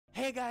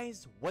Hey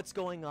guys, what's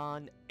going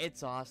on?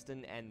 It's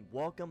Austin, and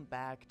welcome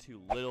back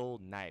to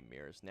Little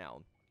Nightmares.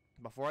 Now,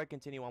 before I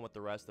continue on with the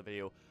rest of the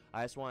video,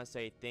 I just want to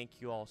say thank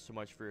you all so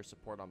much for your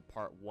support on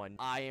part 1.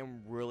 I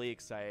am really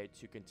excited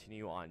to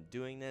continue on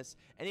doing this,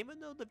 and even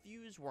though the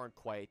views weren't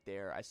quite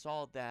there, I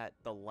saw that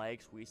the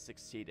likes, we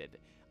succeeded.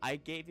 I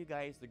gave you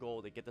guys the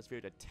goal to get this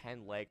video to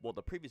 10 likes, well,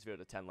 the previous video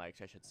to 10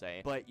 likes, I should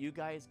say, but you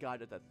guys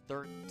got it to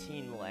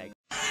 13 likes.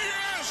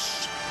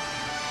 Yes! Yes!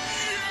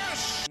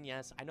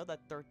 Yes, I know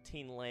that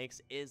 13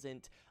 likes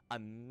isn't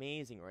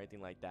amazing or anything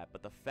like that,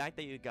 but the fact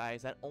that you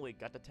guys not only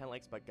got the 10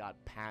 likes but got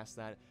past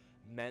that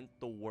meant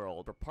the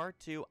world. For part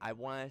 2, I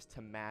want us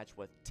to match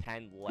with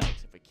 10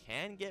 likes. If we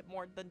can get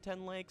more than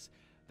 10 likes,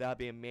 that would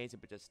be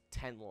amazing, but just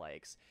 10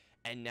 likes.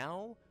 And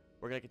now,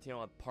 we're going to continue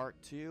on part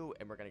 2,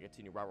 and we're going to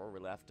continue right where we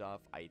left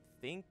off, I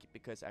think,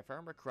 because if I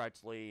remember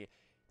correctly,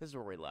 this is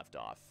where we left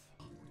off.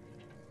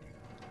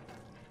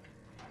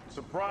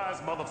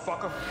 Surprise,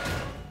 motherfucker!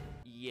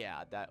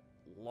 Yeah, that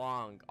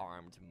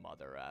long-armed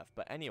mother F.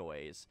 But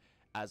anyways,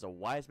 as a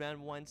wise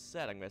man once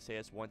said, I'm going to say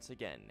this once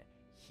again.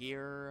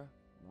 Here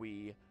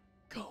we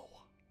go.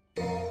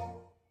 I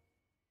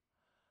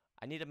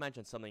need to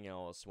mention something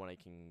else when I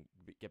can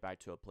get back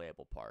to a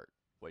playable part,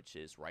 which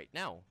is right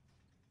now.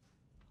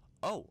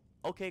 Oh,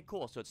 okay,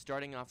 cool. So it's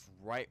starting off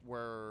right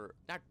where,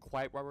 not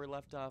quite where we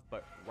left off,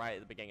 but right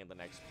at the beginning of the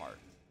next part.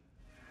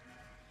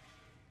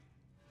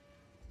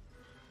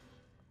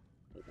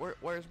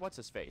 Where's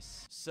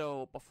what's-his-face?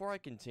 So, before I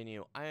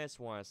continue, I just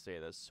want to say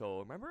this. So,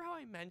 remember how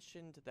I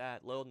mentioned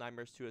that Little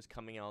Nightmares 2 is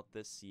coming out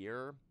this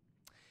year?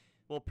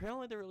 Well,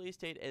 apparently the release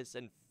date is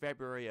in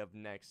February of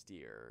next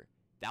year.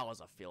 That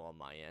was a fail on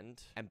my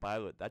end. And by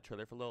the way, that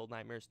trailer for Little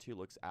Nightmares 2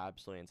 looks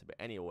absolutely insane.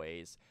 But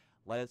anyways,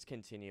 let us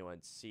continue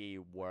and see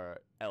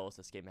what else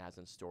this game has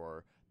in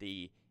store.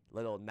 The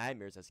Little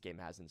Nightmares this game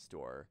has in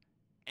store.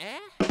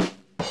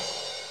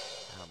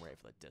 I'm ready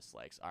for the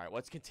dislikes. Alright,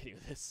 let's continue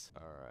this.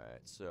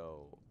 Alright,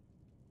 so...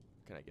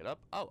 Can I get up?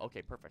 Oh,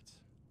 okay, perfect.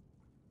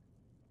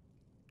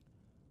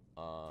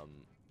 Oh,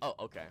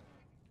 okay.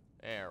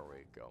 There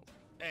we go.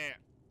 There.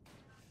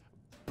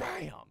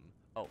 Bam!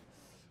 Oh.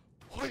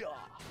 Hoya!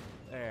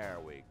 There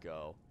we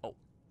go. Oh.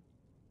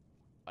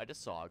 I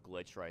just saw a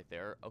glitch right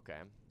there.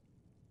 Okay.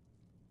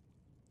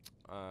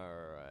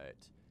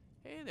 Alright.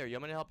 Hey there, you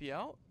want me to help you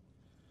out?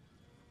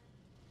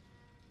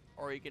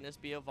 Or you can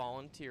just be a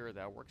volunteer,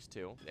 that works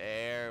too.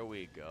 There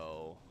we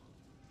go.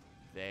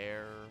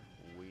 There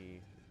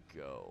we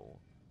go.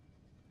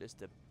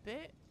 Just a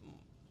bit.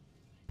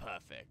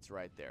 Perfect,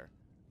 right there.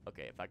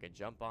 Okay, if I could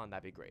jump on,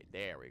 that'd be great.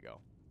 There we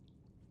go.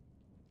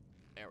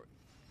 There we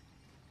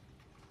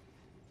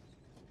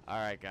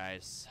Alright,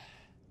 guys.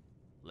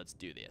 Let's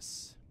do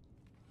this.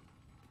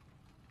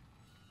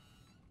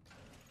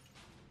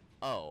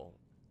 Oh,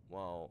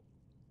 well...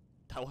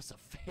 That was a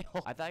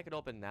fail. I thought I could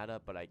open that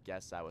up, but I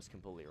guess I was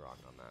completely wrong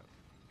on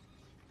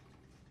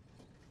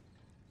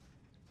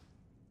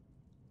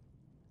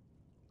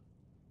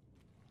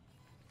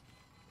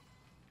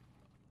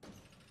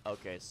that.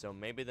 Okay, so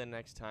maybe the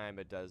next time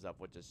it does up,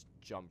 we'll just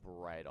jump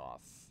right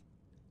off.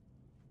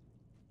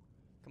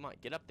 Come on,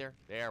 get up there.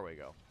 There we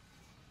go.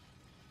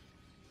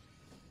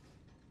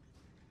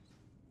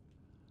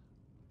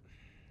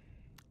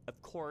 Of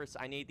course,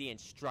 I need the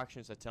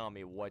instructions to tell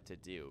me what to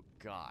do.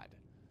 God.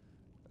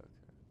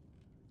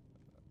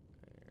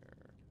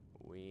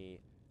 We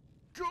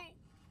go.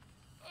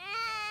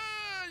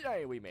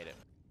 Yay, we made it.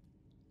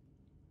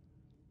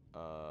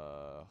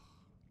 Oh,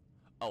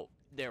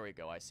 there we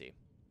go. I see.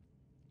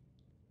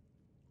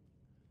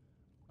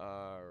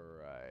 All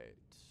right.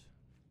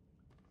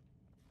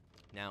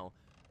 Now,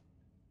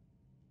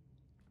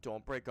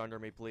 don't break under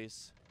me,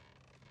 please.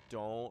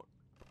 Don't.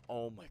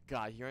 Oh my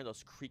God, hearing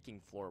those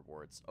creaking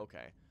floorboards.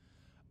 Okay.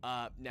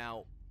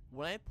 Now.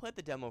 When I played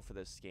the demo for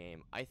this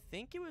game, I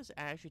think it was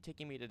actually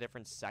taking me to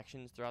different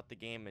sections throughout the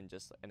game in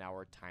just an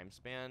hour time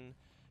span.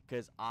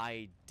 Because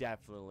I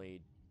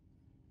definitely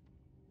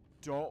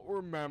don't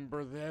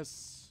remember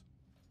this.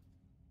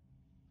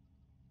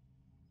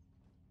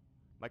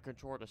 My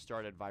controller just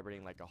started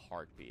vibrating like a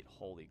heartbeat.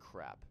 Holy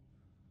crap.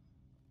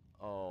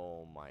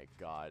 Oh my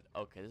God.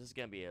 Okay, this is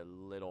going to be a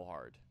little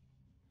hard.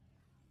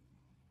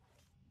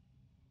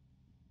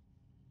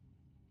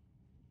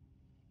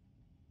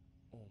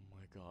 Oh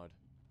my God.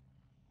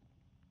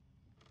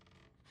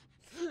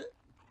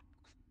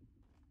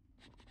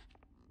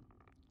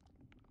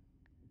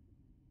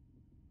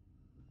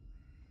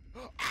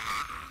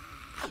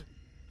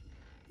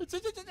 It's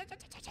like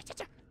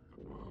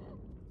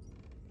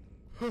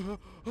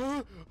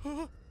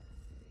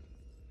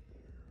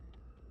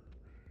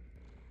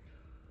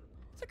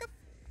a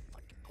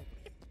fucking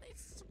quiet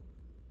place.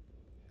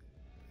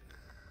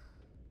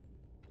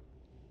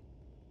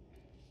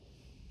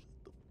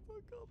 Shut the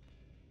fuck up.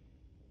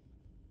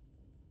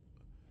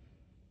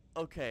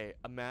 Okay,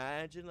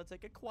 imagine let's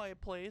like a quiet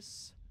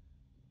place.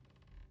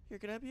 You're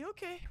gonna be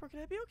okay. We're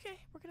gonna be okay.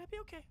 We're gonna be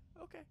okay.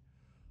 Okay.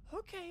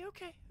 Okay,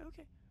 okay,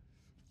 okay.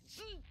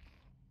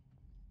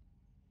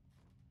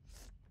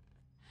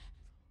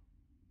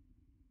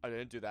 I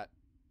didn't do that.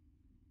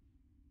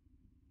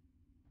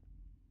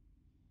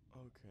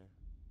 Okay.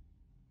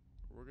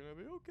 We're gonna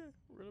be okay.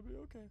 We're gonna be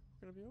okay.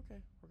 We're gonna be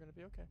okay. We're gonna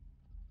be okay.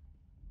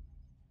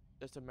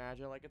 Just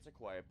imagine like it's a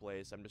quiet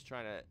place. I'm just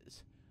trying to...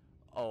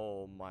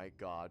 Oh my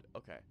god.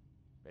 Okay.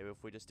 Maybe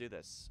if we just do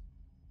this.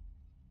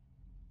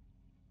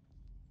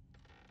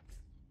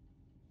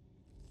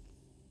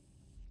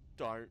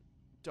 Darn.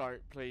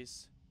 Darn,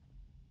 please.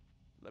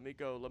 Let me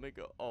go. Let me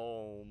go.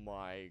 Oh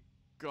my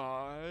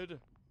god.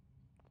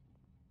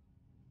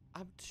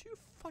 I'm too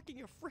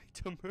fucking afraid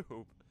to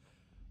move.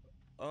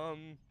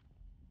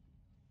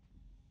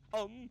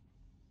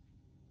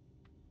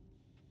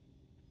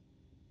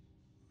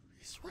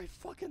 He's right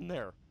fucking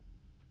there.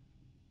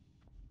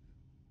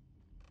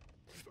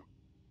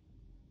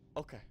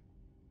 Okay.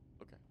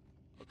 Okay.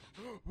 Okay.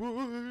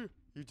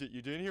 You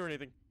didn't hear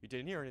anything. You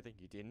didn't hear anything.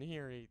 You didn't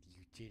hear anything.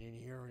 You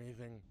didn't hear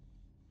anything.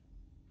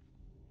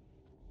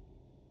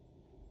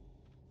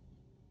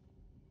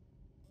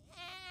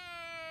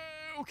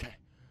 Okay.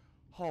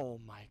 Oh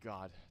my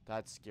god.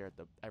 That scared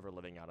the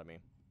ever-living out of me.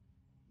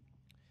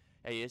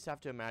 Hey, you just have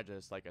to imagine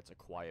it's like it's a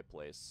quiet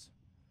place.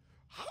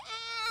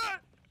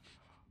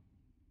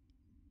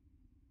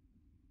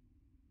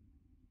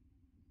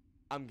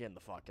 I'm getting the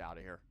fuck out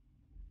of here.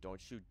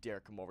 Don't you dare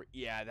come over.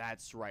 Yeah,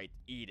 that's right.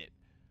 Eat it.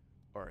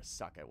 Or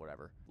suck it,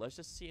 whatever. Let's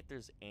just see if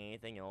there's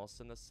anything else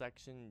in this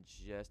section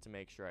just to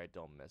make sure I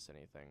don't miss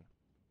anything.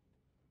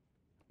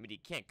 I mean, he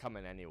can't come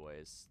in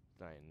anyways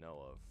that I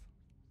know of.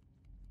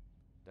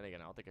 Then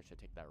again, I don't think I should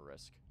take that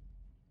risk.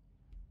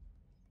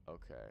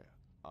 Okay.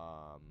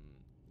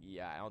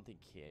 Yeah, I don't think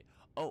he...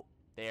 Oh,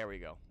 there we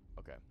go.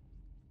 Okay.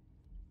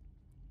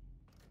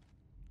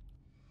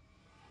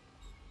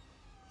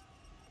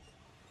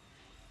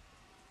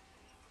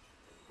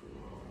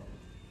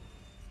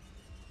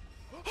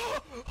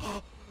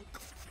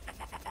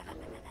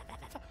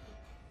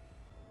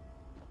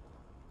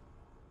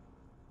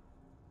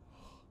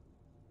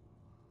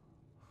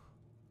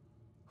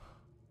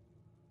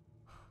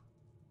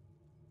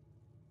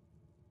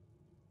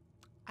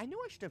 I knew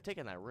I should have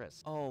taken that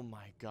risk. Oh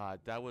my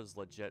god, that was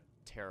legit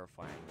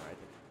terrifying,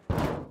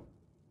 right?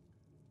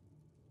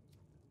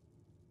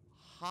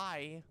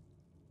 Hi.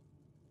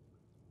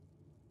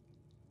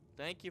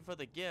 Thank you for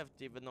the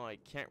gift, even though I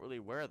can't really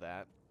wear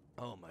that.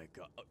 Oh my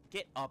god. Oh,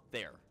 get up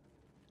there.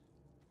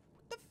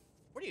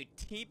 What are you,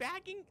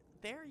 teabagging?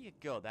 There you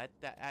go. That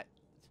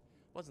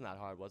wasn't that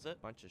hard, was it?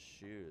 Bunch of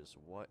shoes.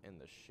 What in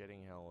the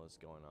shitting hell is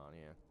going on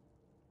here?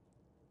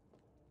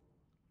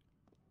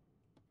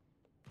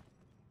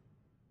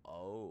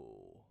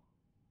 Oh.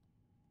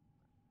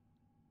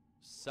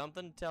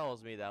 Something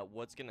tells me that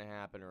what's gonna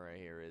happen right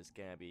here is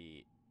gonna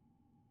be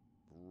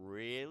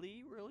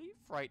really, really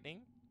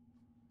frightening.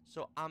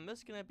 So I'm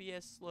just gonna be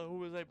as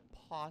slow as I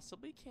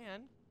possibly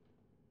can.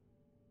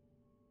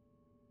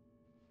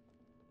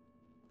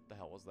 What the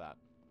hell was that?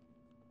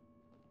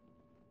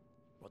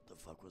 What the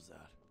fuck was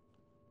that?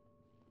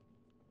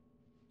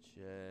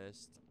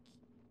 Just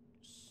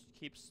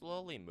keep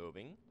slowly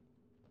moving.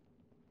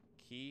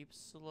 Keep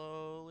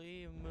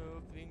slowly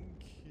moving.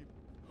 Keep.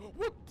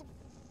 What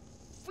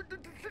the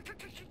fuck?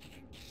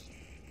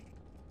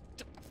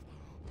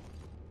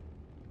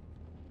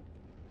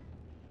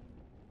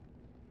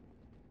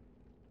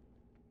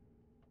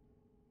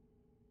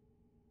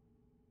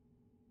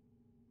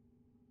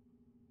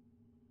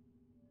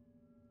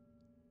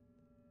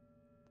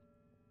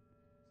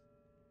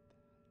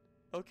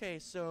 Okay,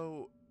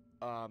 so,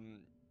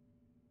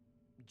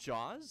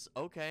 Jaws?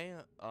 Okay,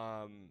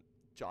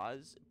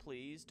 Jaws,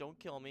 please don't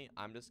kill me.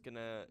 I'm just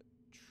gonna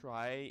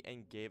try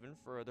and give in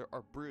further.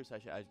 Or Bruce, I'm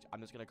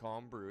just gonna call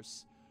him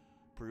Bruce.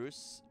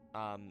 Bruce,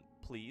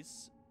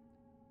 please.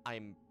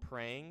 I'm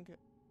praying.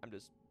 I'm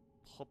just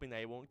hoping that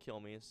he won't kill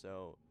me,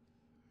 so.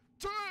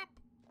 Tap!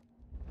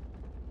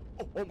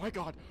 Oh my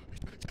god!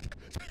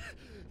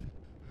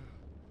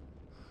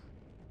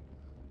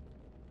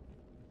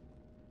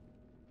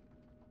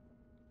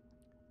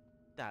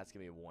 That's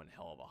gonna be one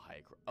hell of a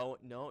hike. Oh,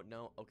 no,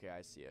 no. Okay,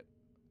 I see it.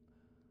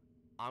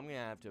 I'm gonna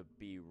have to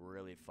be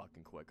really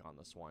fucking quick on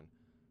this one.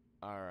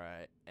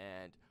 Alright,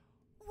 and...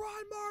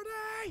 Run,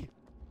 Marty!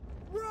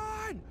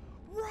 Run!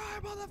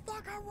 Run,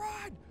 motherfucker,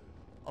 run!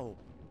 Oh.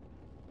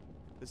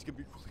 This is gonna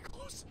be really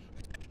close.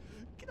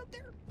 Get up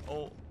there!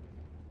 Oh.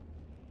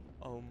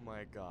 Oh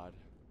my god.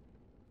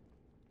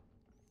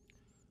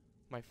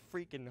 My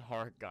freaking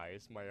heart,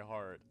 guys. My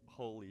heart.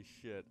 Holy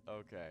shit.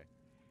 Okay.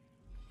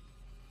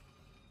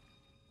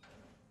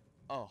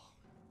 Oh.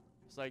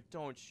 It's like,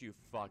 don't you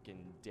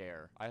fucking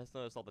dare. I just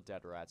noticed all the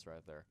dead rats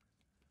right there.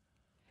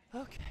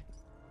 Okay.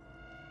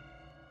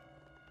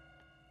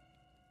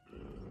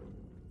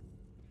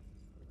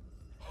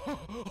 Run,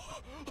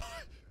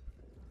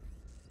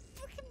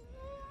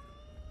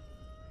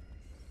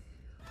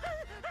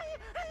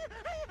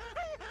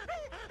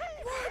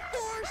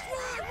 Forrest!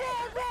 Run, run,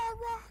 run, run,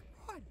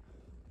 run!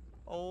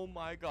 Oh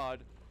my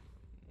god.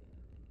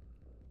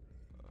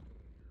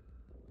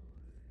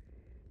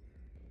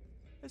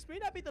 This may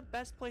not be the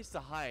best place to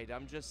hide,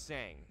 I'm just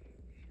saying.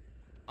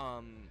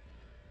 Oh,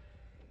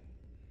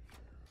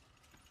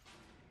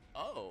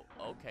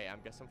 okay, I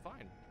guess I'm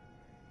fine.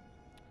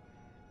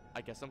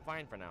 I guess I'm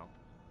fine for now.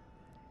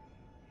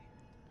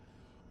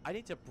 I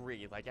need to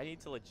breathe. Like, I need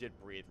to legit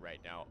breathe right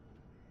now.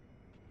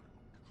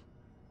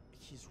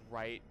 He's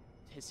right.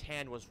 His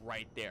hand was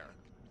right there.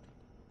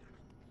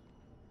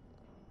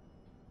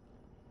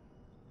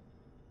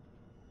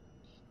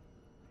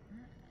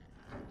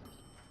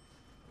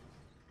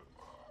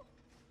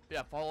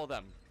 Yeah, follow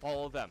them.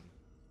 Follow them.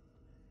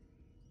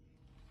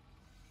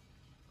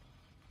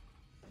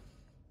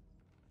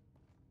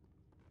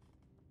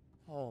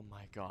 Oh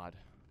my god.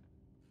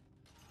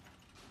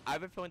 I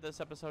have a feeling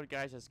this episode,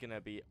 guys, is gonna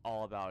be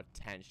all about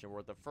tension.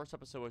 Where the first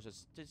episode was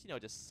just you know,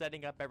 just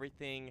setting up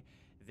everything.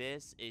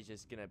 This is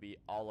just gonna be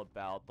all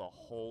about the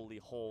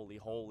holy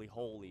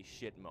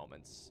shit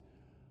moments.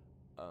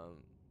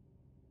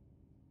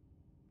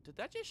 Did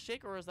that just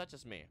shake, or is that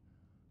just me?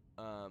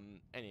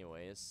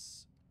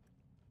 Anyways.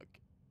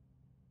 Okay.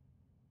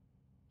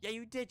 Yeah,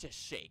 you did just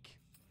shake.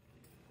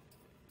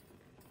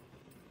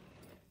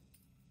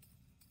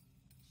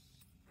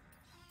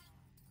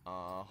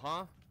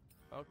 Uh-huh.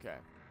 Okay.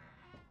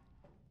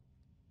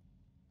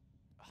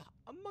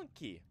 A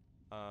monkey.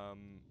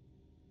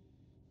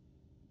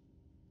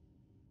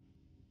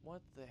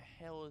 What the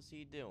hell is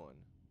he doing?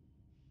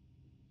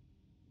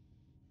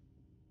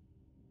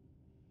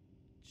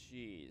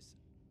 Jeez.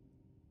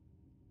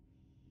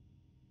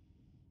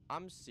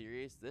 I'm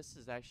serious. This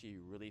is actually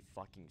really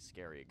fucking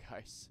scary,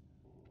 guys.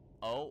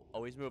 Oh,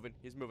 he's moving.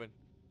 He's moving.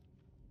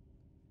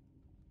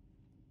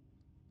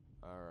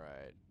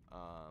 Alright.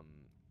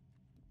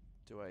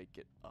 Do I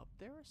get up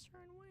there a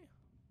certain way?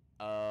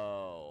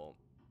 Oh.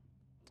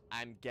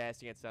 I'm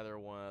guessing it's another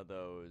one of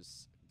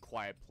those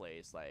quiet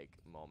place, like,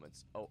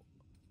 moments. Oh.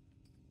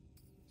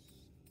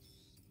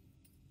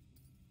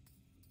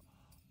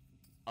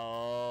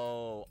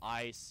 Oh,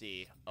 I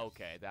see.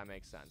 Okay, that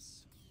makes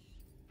sense.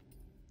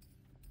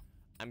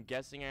 I'm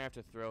guessing I have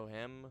to throw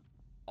him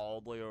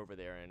all the way over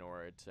there in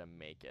order to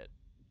make it.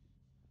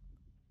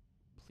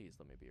 Please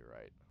let me be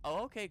right.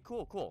 Oh, okay,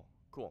 cool.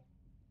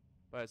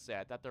 But I say,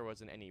 I thought there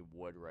wasn't any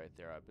wood right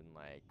there. I've been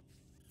like...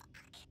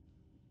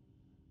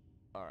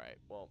 Alright,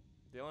 well,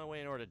 the only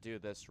way in order to do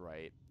this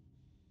right...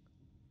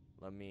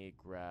 Let me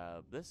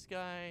grab this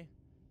guy.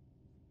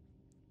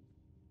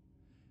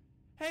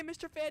 Hey,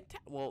 Mr.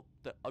 Fantastic! Well,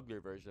 the uglier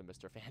version of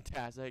Mr.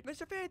 Fantastic.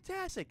 Mr.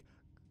 Fantastic!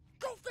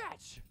 Go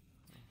fetch!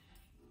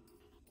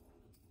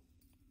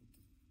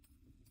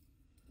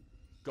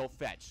 Go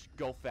fetch.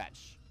 Go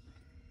fetch.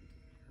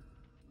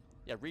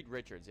 Yeah, Reed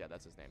Richards. Yeah,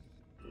 that's his name.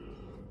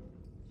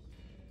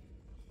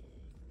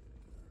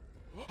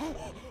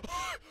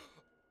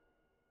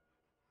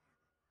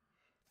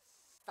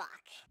 Fuck.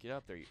 Get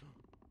up there, you...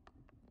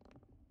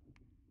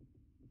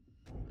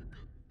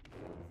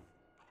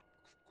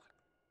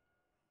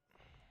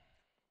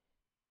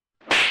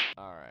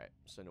 Alright,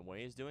 so the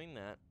way he's doing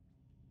that...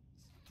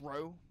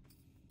 Throw.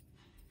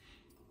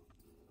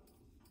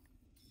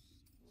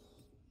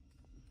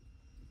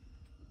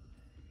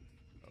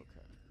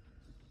 Okay.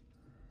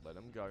 Let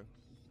him go.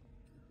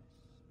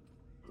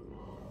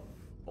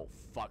 Oh,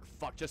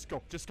 fuck, just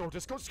go. Son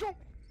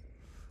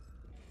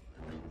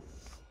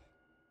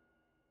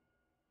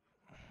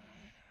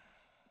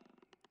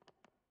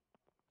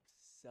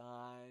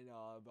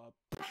of a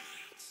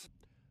bitch.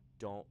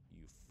 Don't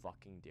you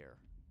fucking dare.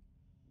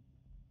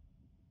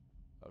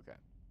 Okay.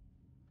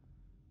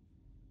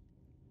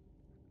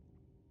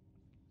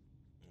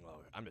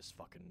 Oh, I'm just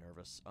fucking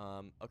nervous.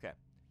 Okay.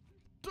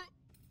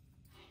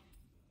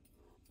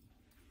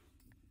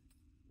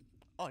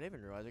 Oh, I didn't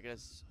even realize, I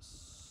guess.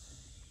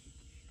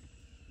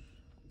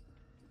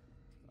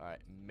 Alright,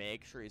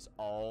 make sure he's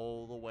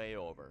all the way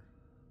over.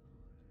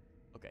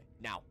 Okay,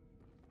 now.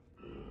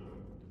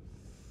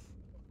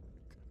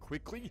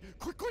 Quickly!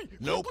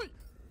 Nope. Quickly!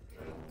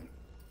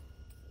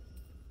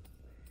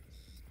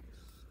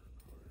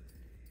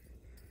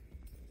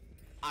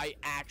 I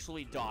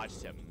actually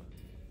dodged him.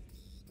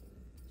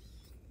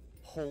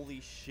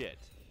 Holy shit.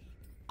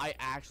 I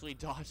actually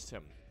dodged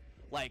him.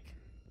 Like,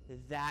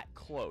 that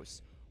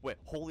close. Wait,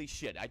 holy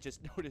shit, I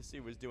just noticed he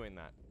was doing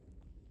that.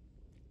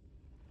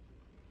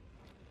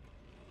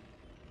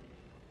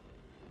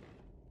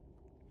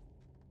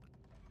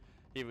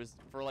 He was,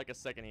 for like a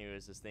second, he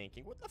was just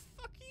thinking, what the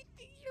fuck do you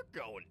think you're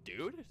going,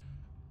 dude?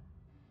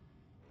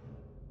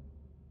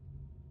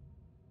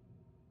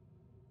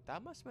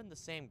 That must have been the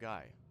same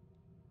guy.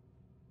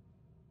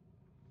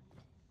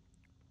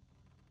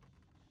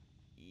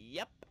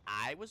 Yep,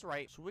 I was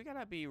right. So we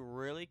gotta be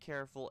really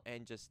careful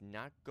and just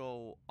not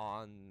go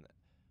on...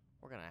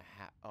 We're gonna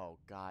have... Oh,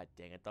 god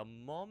dang it. The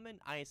moment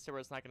I said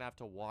we're not gonna have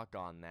to walk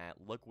on that,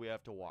 look, we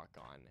have to walk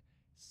on.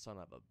 Son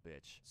of a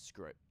bitch.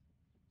 Screw it.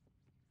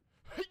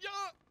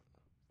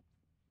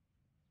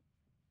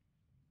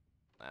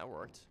 That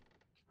worked.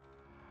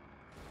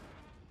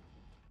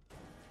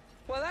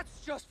 Well,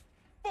 that's just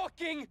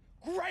fucking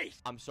great!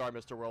 I'm sorry,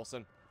 Mr.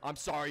 Wilson. I'm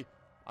sorry,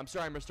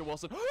 Mr.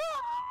 Wilson.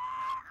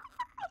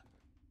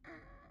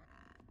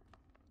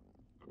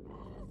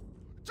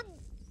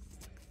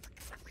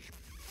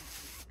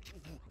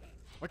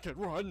 I can't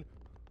run.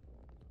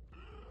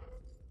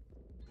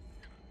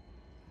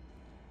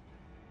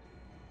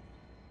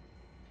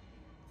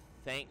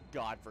 Thank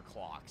God for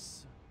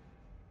clocks.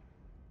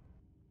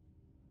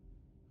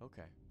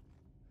 Okay.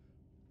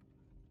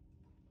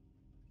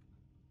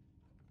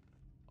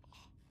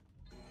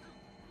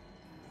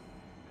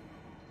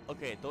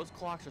 Okay, those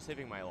clocks are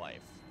saving my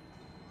life.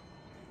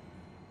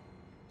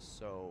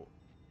 So...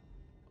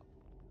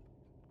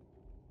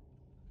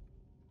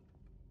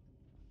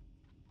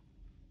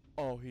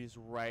 Oh, he's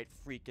right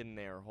freaking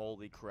there.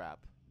 Holy crap.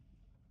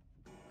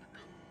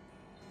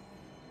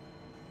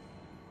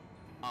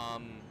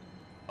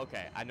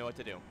 Okay, I know what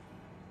to do.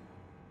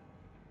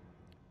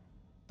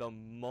 The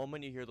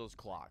moment you hear those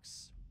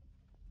clocks,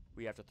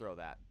 we have to throw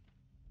that.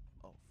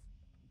 Oh,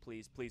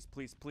 please, please,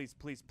 please, please,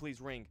 please, please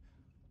ring.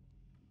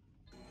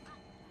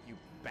 You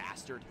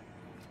bastard.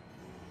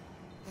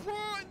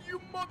 Run, you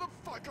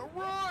motherfucker,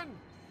 run!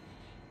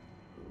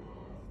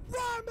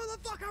 Run,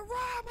 motherfucker,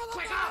 run, motherfucker,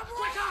 Quicker! run!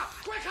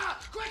 Quicker! Quicker!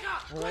 Quicker!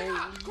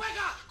 Quicker!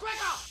 Quicker!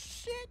 Quicker!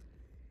 Shit!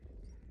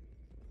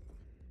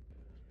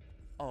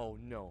 Oh,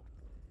 no.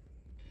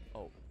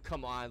 Oh,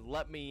 come on,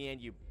 let me in,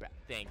 you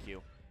thank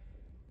you.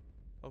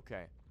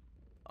 Okay.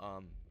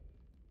 Okay.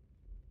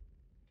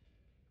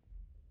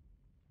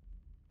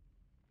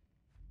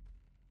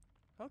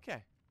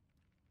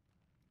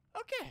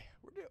 Okay,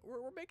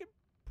 we're making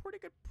pretty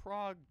good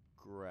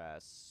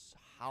progress.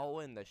 How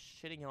in the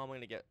shitting hell am I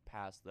gonna get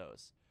past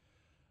those?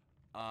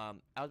 I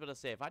was about to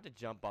say, if I had to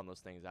jump on those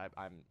things,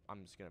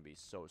 I'm just gonna be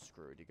so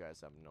screwed. You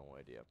guys have no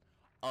idea.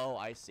 Oh,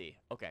 I see.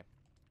 Okay.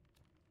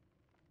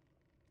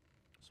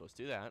 So let's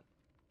do that.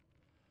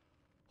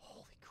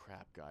 Holy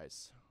crap,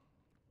 guys.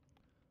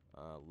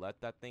 Let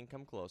that thing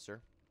come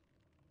closer.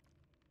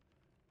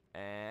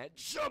 And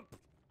jump!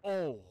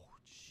 Oh,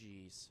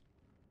 jeez.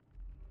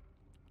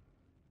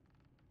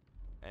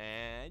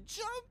 And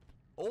jump!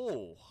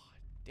 Oh,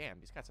 damn,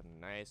 he's got some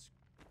nice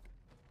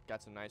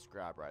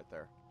grab right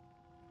there.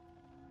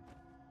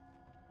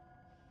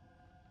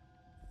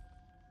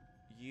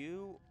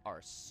 You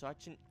are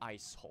such an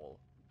ice hole.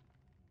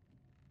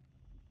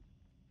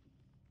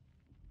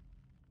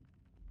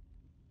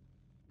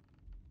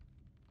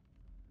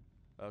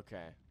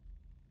 Okay.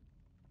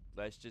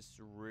 Let's just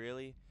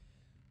really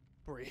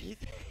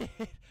breathe.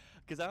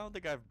 Because I don't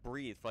think I've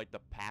breathed for like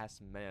the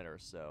past minute or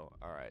so.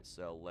 Alright,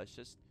 so let's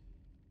just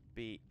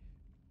be...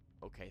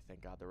 Okay,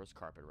 thank God there was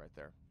carpet right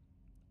there.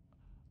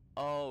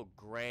 Oh,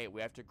 great.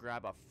 We have to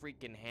grab a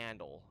freaking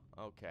handle.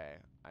 Okay,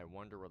 I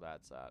wonder where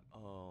that's at.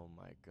 Oh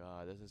my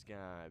God, this is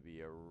gonna be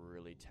a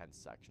really tense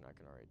section, I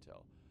can already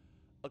tell.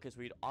 Okay, so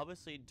we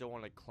obviously don't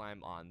want to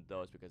climb on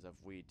those, because if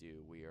we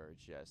do, we are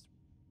just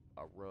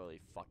really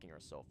fucking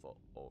ourselves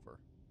over.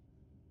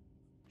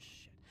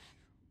 Shit.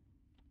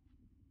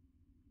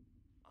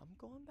 I'm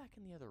going back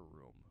in the other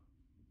room.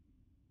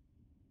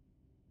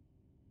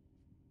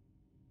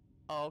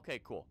 Oh, okay,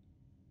 cool.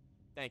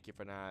 Thank you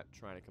for not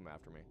trying to come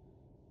after me.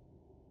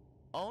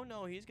 Oh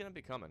no, he's gonna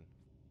be coming.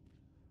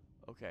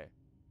 Okay.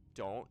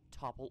 Don't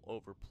topple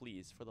over,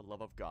 please, for the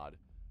love of God.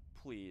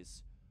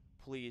 Please.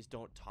 Please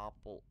don't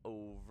topple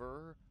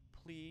over.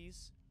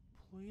 Please.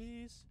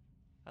 Please.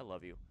 I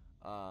love you.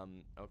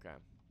 Okay.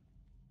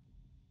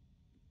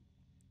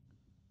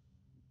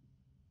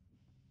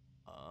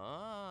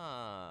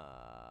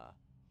 Ah.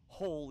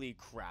 Holy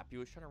crap, he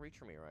was trying to reach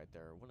for me right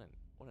there. What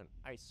an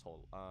ice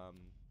hole.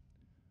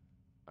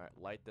 Alright,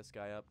 light this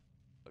guy up.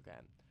 Okay.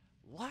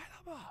 Light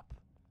him up!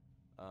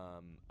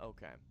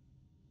 Okay.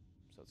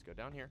 So let's go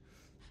down here.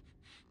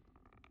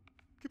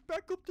 Get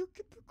back up there,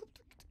 get back up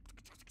there.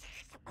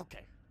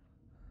 Okay.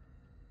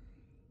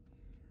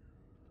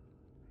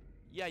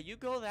 Yeah, you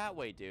go that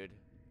way, dude.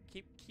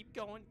 Keep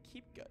going.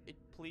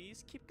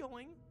 Please, keep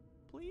going.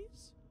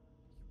 Please.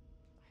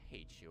 I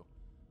hate you.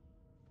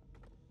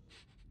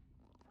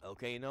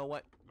 Okay, you know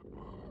what?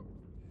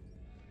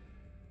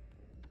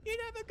 You're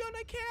never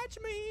gonna catch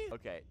me!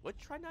 Okay,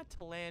 let's try not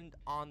to land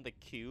on the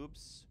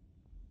cubes.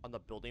 On the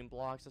building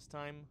blocks this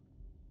time.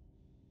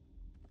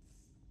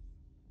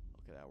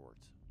 Okay, that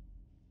worked.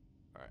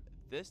 Alright,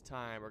 this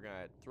time we're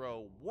gonna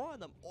throw one of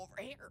them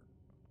over here.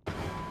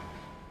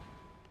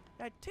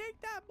 Now take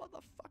that,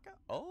 motherfucker!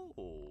 Oh.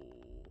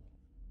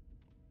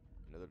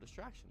 Another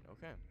distraction,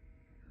 okay.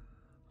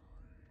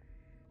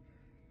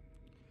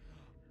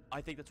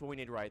 I think that's what we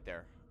need right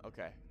there.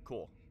 Okay,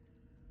 cool.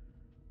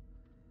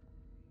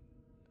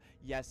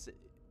 Yes,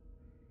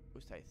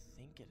 I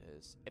think it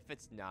is. If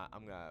it's not,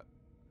 I'm gonna...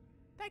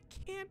 That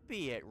can't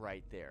be it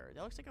right there.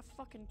 That looks like a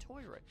fucking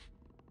toy right...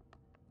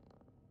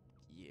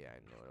 Yeah, I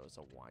know it was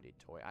a windy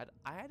toy.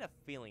 I had a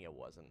feeling it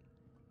wasn't.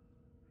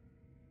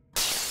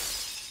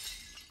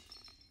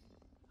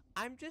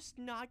 I'm just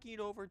knocking it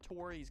over to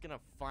where he's gonna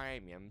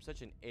find me. I'm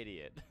such an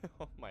idiot.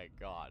 Oh my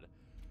God.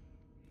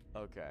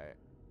 Okay.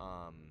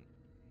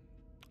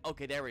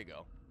 Okay, there we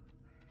go.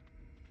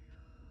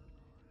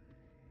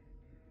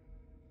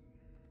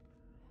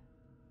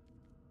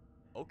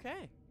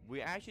 Okay.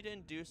 We actually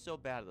didn't do so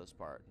bad at this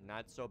part.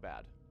 Not so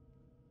bad.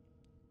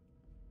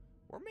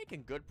 We're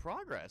making good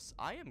progress.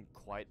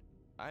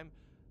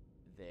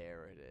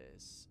 There it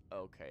is.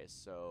 Okay,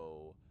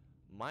 so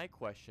my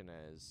question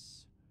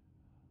is,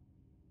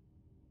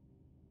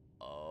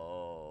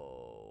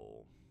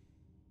 Oh.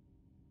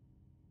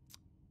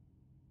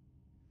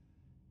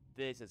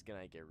 This is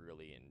gonna get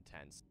really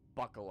intense.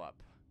 Buckle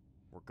up.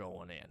 We're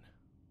going in. Okay.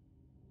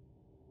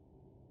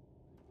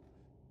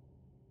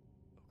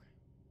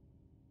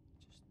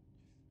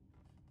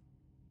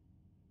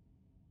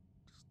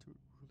 Just do it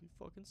really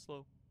fucking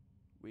slow.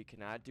 We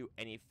cannot do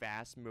any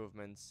fast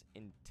movements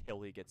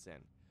until he gets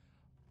in.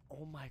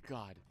 Oh my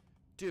god.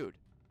 Dude,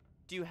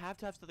 do you have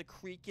to have the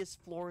creakiest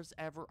floors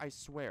ever? I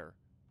swear.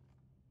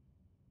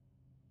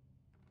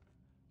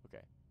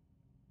 Okay.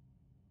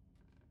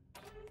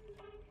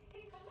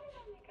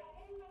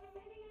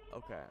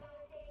 Okay.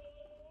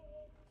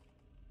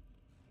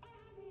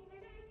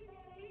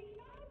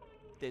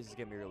 This is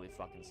gonna be really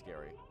fucking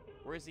scary.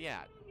 Where is he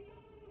at?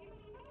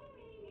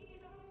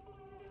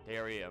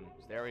 There he is.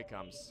 There he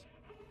comes.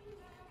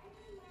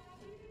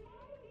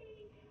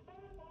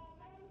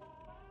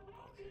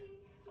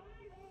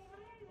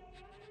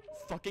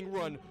 Fucking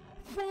run!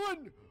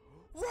 Run!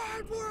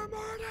 Run for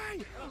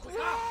Marty! Run!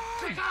 Quicker!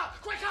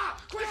 Quicker!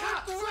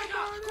 Quicker!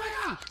 Quicker!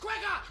 Quicker!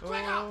 Quicker!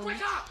 Quicker!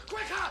 Quicker!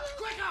 Quicker!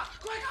 Quicker!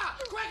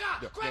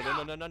 Quicker!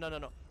 Quicker!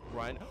 No.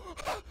 Run.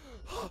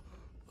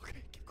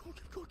 Okay,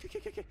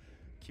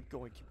 keep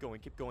going. Keep going.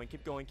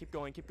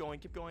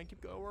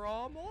 We're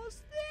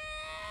almost there!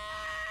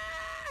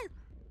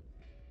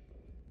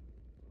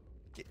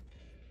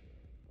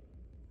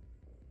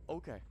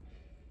 Okay.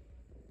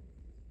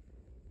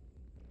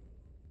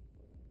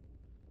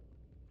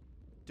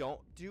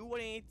 Don't do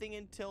anything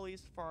until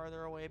he's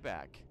farther away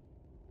back.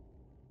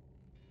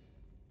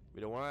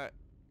 We don't want to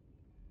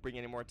bring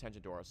any more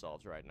attention to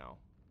ourselves right now.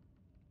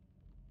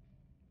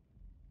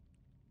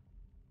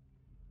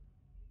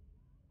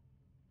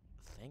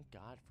 Thank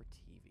God for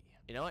TV.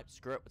 You know what?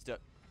 Screw it. Let's do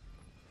it.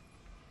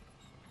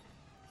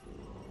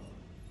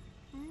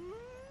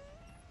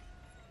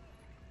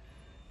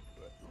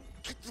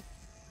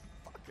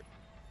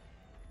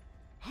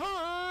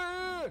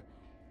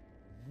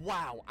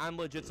 Wow, I'm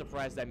legit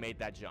surprised I made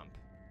that jump.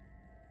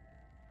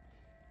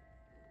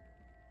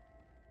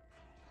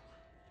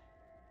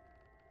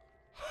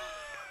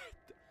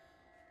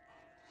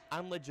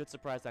 I'm legit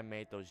surprised I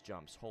made those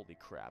jumps. Holy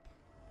crap.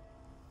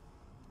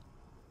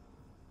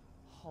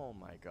 Oh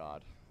my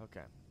god.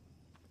 Okay.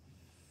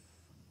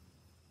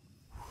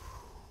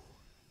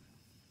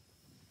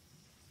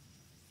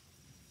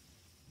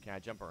 Can I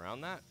jump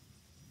around that?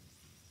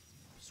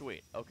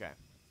 Sweet. Okay.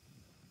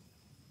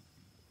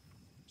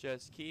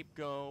 Just keep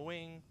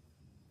going.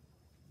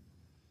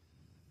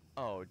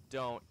 Oh,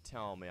 don't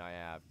tell me I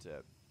have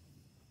to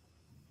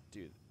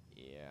do...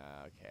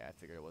 Yeah, okay, I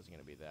figured it wasn't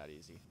going to be that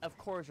easy. Of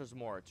course there's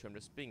more to him,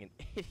 just being an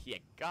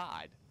idiot.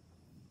 God.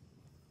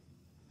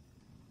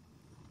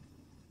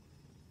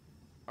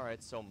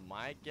 Alright, so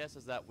my guess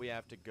is that we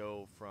have to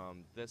go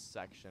from this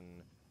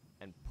section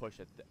and push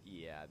it.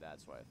 Yeah,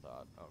 that's what I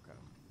thought. Okay.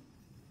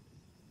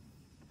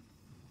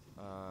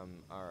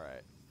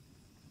 Alright.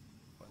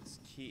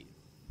 Let's keep...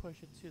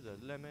 push it to the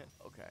limit.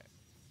 Okay.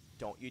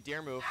 Don't you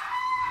dare move.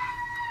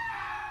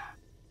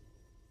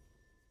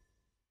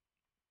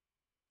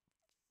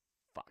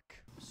 Fuck.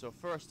 So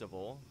first of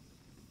all,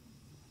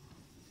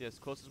 see as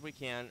close as we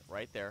can,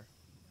 right there.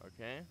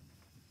 Okay.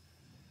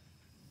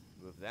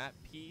 Move that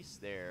piece.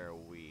 There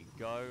we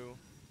go.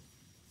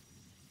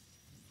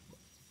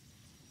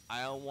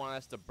 I don't want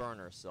us to burn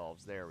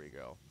ourselves. There we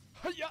go.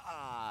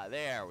 Hi-ya!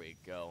 There we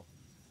go.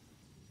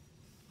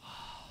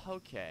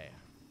 Okay.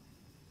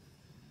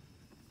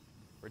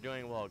 We're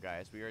doing well,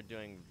 guys. We are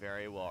doing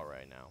very well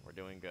right now. We're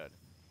doing good.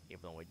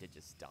 Even though we did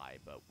just die,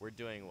 but we're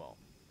doing well.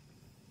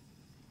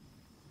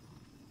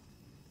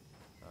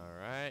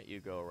 Alright, you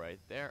go right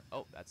there.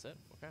 Oh, that's it.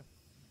 Okay.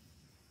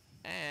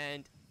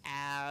 And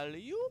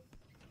alley-oop.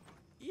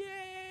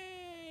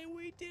 Yay!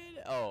 We did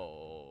it.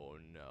 Oh,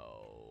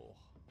 no.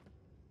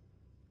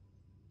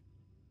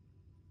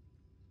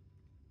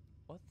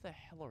 What the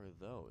hell are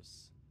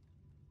those?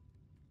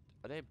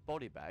 Are they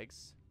body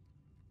bags?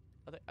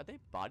 Are they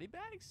body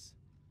bags?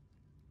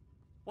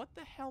 What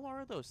the hell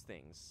are those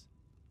things?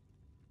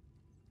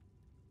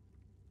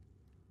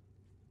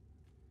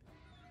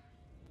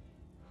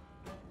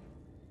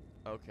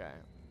 Okay.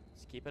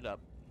 Let's keep it up.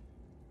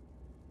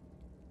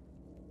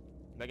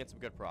 Making some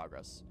good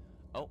progress.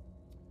 Oh.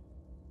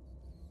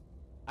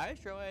 I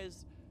just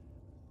realized...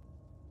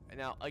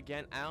 Now,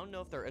 again, I don't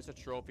know if there is a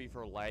trophy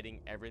for lighting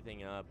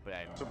everything up, but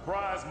I...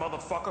 Surprise,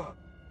 motherfucker!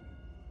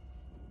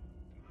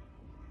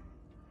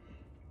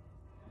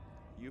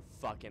 You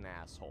fucking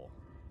asshole.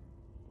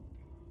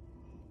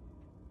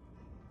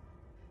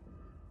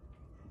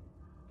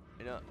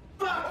 You know...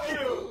 Fuck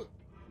you!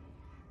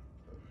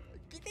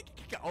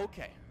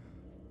 Okay.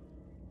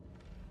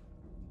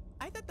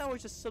 I thought that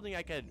was just something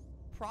I could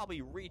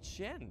probably reach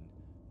in.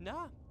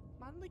 Nah,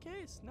 not in the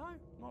case. No,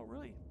 not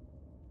really.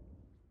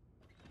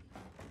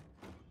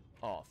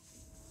 Oh,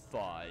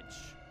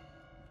 fudge.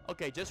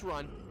 Okay, just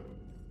run.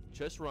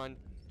 Just run.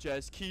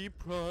 Just keep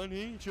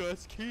running.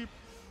 Just keep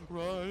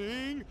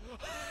running.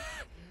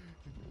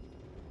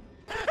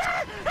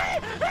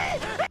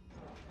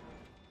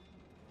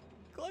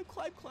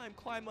 Climb.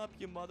 Climb up,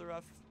 you mother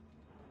of.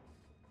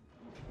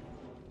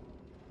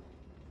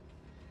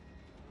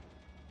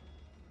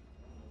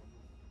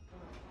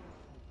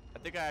 I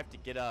think I have to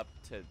get up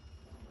to...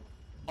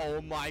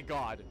 Oh my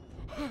god.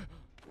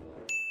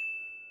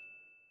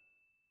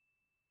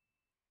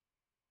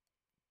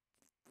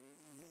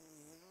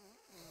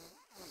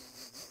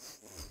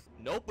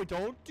 Nope, we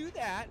don't do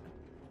that.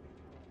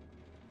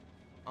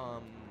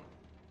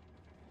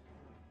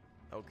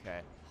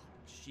 Okay.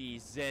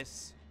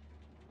 Jesus.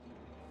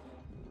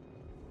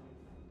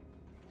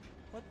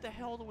 What the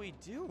hell do we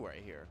do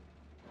right here?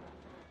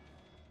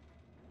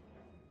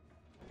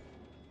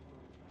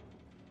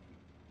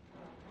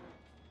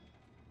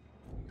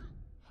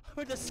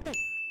 I'm gonna say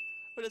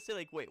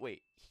like,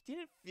 wait, he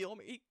didn't feel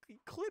me. He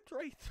clipped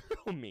right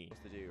through me.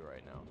 What's to do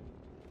right now?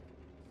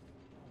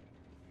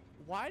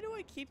 Why do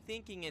I keep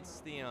thinking it's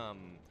the, oh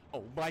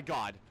my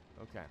god.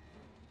 Okay.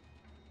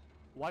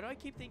 Why do I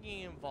keep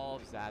thinking it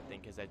involves that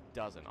thing? Because it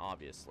doesn't,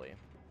 obviously.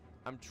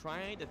 I'm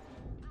trying to...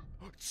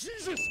 Oh,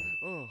 Jesus!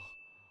 Oh.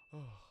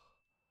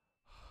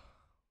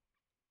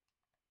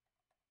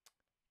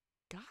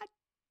 God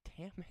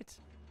damn it.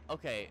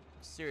 Okay,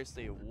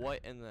 seriously, what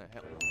in the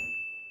hell?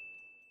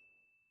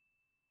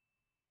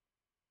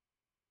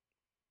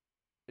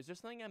 Is there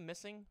something I'm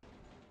missing?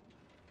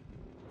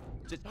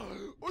 Just...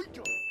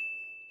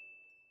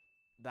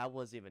 That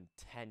was even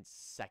 10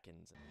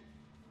 seconds.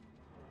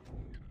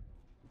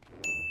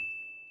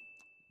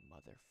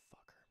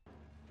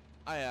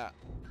 Motherfucker.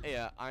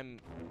 Yeah, I'm...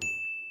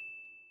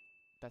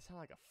 That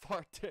sounded like a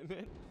fart, didn't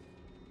it?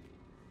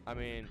 I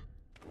mean...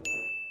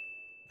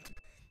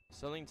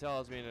 Something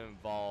tells me it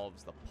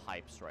involves the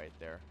pipes right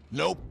there.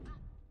 Nope.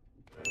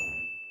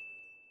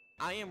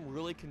 I am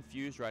really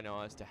confused right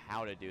now as to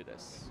how to do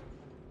this.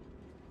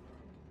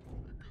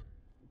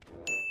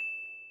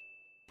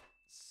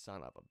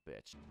 Son of a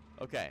bitch.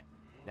 Okay,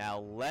 now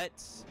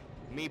let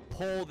me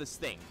pull this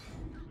thing.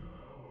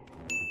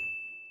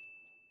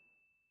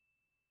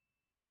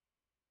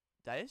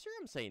 Did I just hear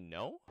him say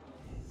no?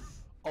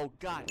 Oh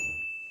god.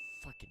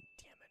 Fucking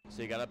damn it.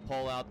 So you gotta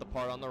pull out the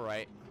part on the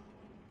right.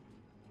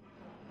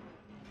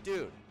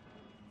 Dude.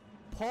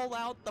 Pull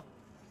out the...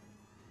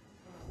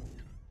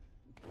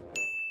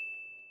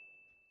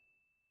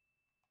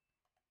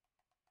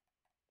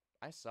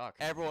 I suck.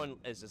 Everyone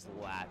is just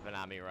laughing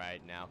at me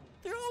right now.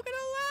 They're all gonna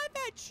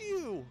laugh at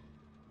you!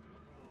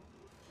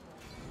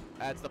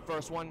 That's the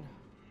first one.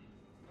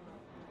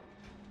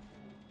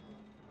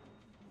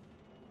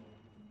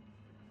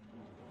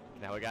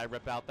 Now we gotta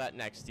rip out that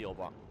next steel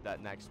bar.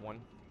 That next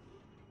one.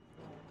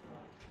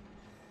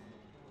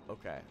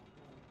 Okay.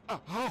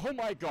 Oh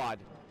my god!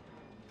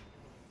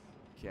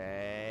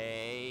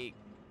 Okay.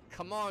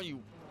 Come on,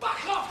 you...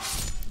 Fuck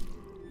off!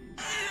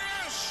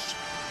 Yes!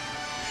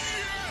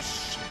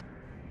 Yes!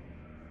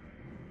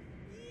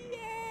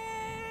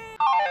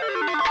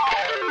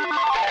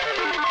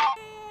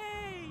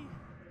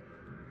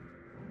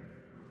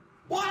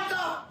 What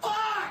the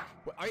fuck?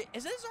 Wait,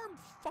 is his arm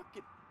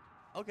fucking...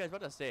 Okay, I was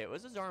about to say it.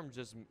 Was his arm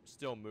just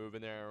still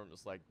moving there? I'm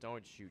just like,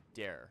 don't you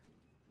dare.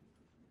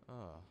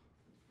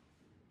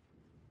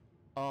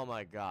 Oh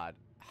my god.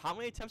 How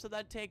many attempts did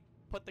that take?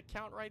 Put the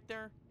count right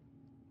there?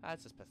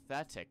 That's just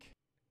pathetic.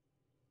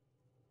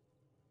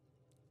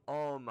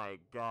 Oh my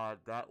god,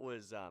 that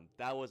was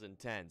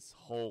intense.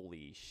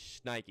 Holy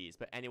shnikes.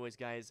 But anyways,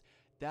 guys,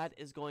 that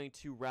is going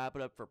to wrap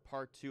it up for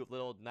part 2 of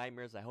Little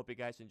Nightmares. I hope you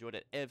guys enjoyed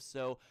it. If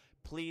so,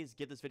 please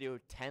give this video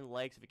 10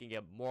 likes. If you can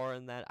get more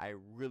than that, I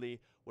would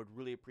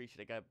really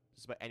appreciate it, guys.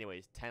 But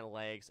anyways, 10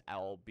 likes,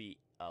 I'll be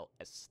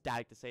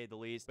ecstatic to say the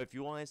least. But if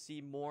you want to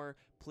see more,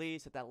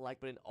 please hit that like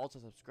button, also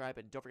subscribe,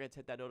 and don't forget to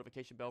hit that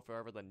notification bell for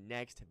whenever the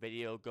next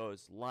video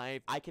goes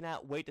live. I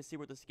cannot wait to see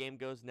where this game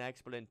goes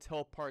next, but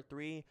until part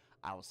 3,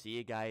 I will see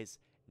you guys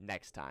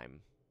next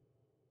time.